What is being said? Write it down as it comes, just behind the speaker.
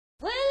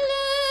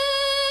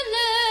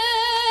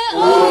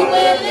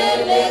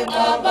Uwelele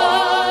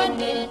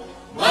kabane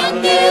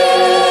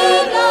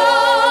Mandela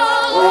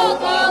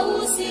oka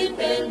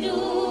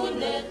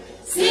usipendule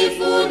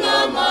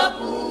sifuna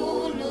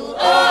mapulu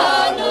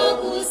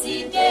anokusitela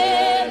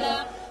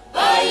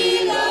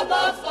baila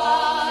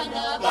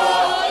bafana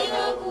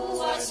baila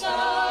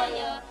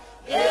kuwashaya.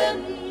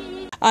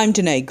 I'm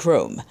Tené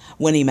Croom.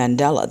 Winnie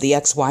Mandela, the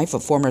ex-wife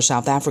of former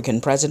South African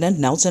President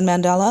Nelson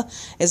Mandela,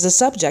 is the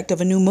subject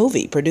of a new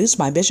movie produced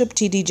by Bishop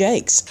T.D.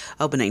 Jakes.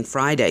 Opening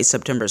Friday,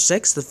 September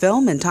 6th, the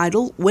film,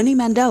 entitled Winnie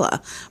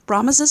Mandela,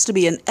 promises to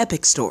be an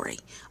epic story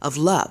of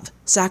love,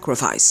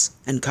 sacrifice,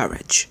 and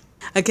courage.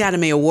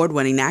 Academy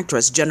Award-winning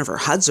actress Jennifer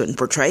Hudson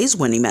portrays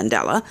Winnie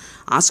Mandela.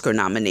 Oscar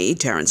nominee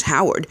Terrence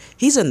Howard,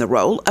 he's in the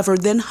role of her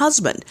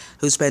then-husband,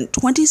 who spent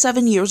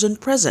 27 years in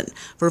prison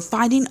for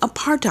fighting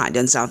apartheid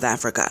in South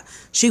Africa.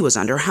 She was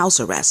under house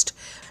arrest.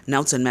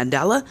 Nelson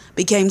Mandela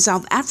became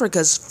South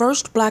Africa's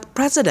first black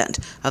president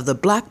of the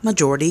black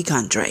majority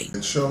country.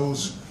 It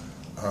shows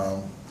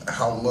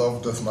how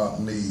love does not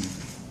need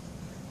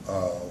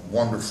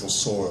wonderful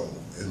soil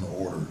in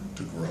order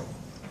to grow.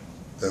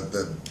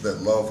 That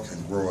love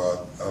can grow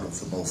out of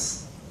the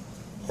most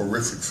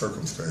horrific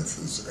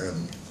circumstances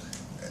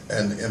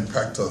and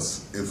impact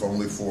us, if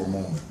only for a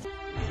moment.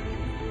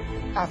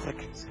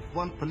 Africans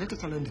want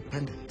political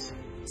independence.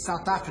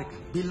 South Africa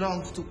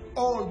belongs to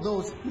all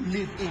those who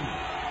live in it.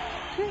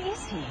 Who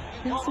is he?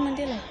 Nelson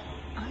Mandela.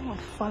 I would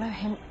follow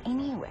him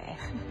anywhere.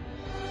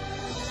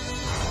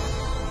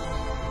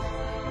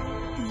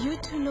 Do you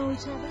two know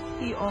each other?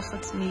 He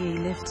offered me a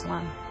lift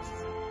once.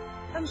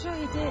 I'm sure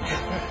he did.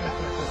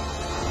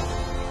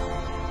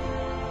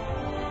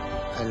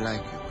 I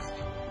like you,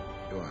 Winnie.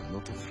 You are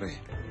not afraid.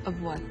 Of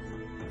what?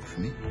 Of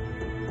me.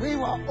 We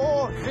were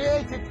all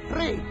created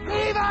free.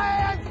 Viva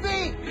ANC!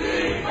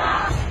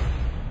 Viva!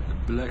 The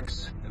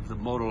blacks have the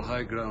moral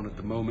high ground at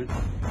the moment.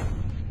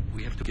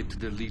 We have to get to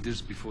their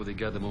leaders before they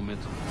gather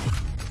momentum.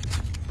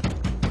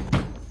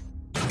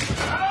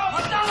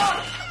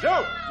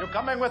 You're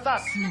coming with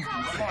us.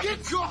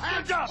 Get your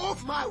hands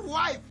off my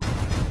wife!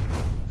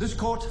 This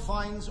court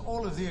finds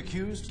all of the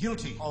accused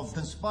guilty of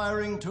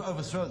conspiring to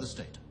overthrow the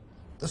state.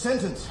 The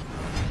sentence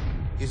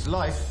is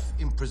life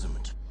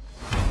imprisonment.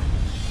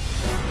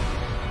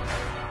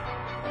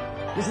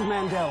 Mrs.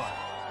 Mandela,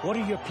 what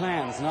are your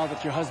plans now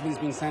that your husband's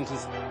been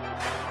sentenced?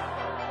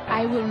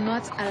 I will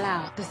not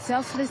allow the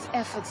selfless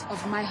efforts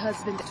of my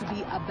husband to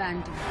be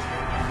abandoned.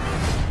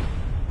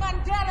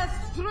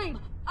 Mandela's dream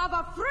of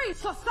a free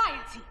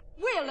society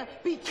will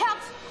be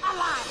kept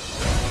alive.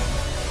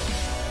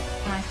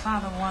 My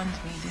father warned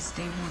me this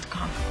day would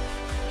come.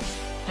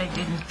 I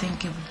didn't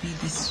think it would be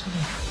this soon.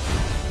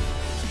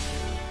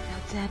 Now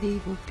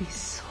Daddy will be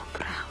so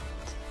proud.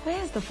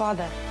 Where's the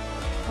father?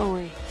 Oh,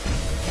 wait.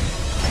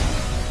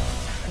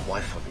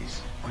 Why for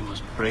this? We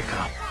must break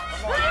up.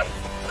 Please,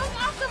 look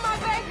after my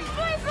baby!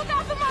 Please, look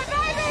after my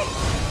baby!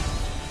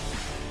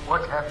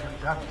 What have you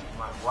done to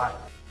my wife?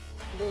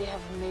 They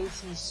have made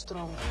me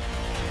strong.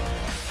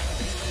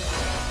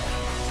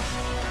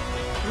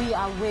 We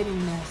are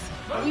winning, Nelson.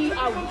 We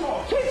are.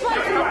 Keep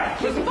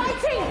fighting! Keep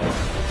fighting!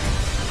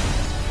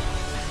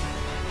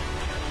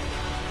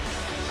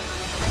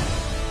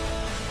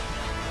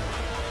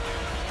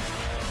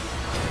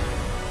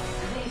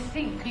 They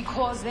think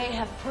because they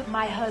have put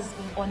my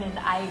husband on an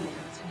island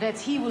that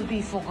he will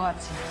be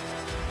forgotten.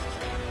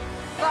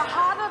 The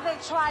harder they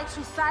try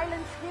to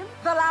silence him,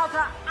 the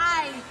louder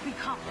I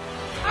become.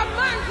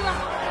 Amanda!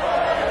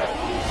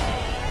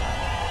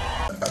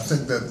 I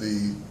think that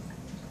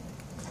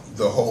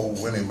the whole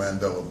Winnie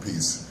Mandela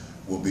piece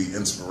will be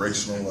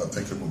inspirational. I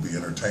think it will be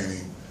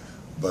entertaining,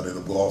 but it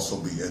will also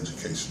be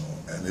educational.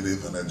 And it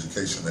is an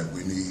education that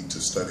we need to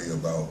study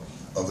about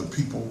other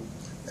people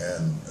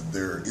and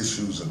their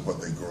issues and what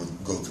they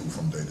go through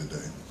from day to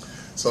day.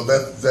 So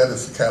that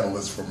is the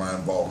catalyst for my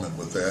involvement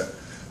with that.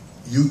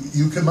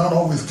 You cannot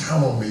always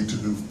count on me to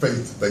do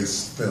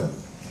faith-based film.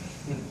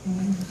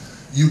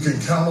 You can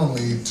count on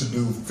me to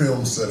do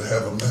films that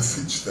have a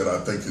message that I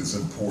think is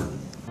important.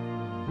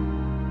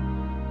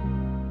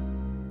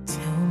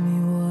 Tell me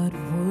what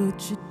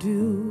would you do?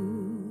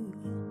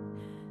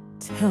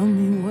 Tell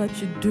me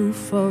what you'd do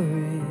for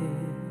it.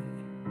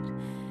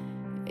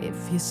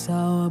 If you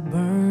saw a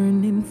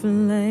burning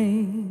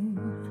flame,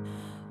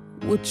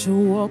 would you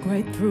walk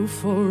right through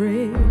for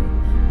it?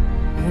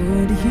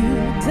 Would you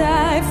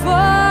die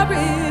for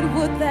it?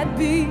 Would that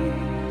be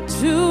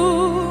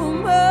too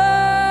much?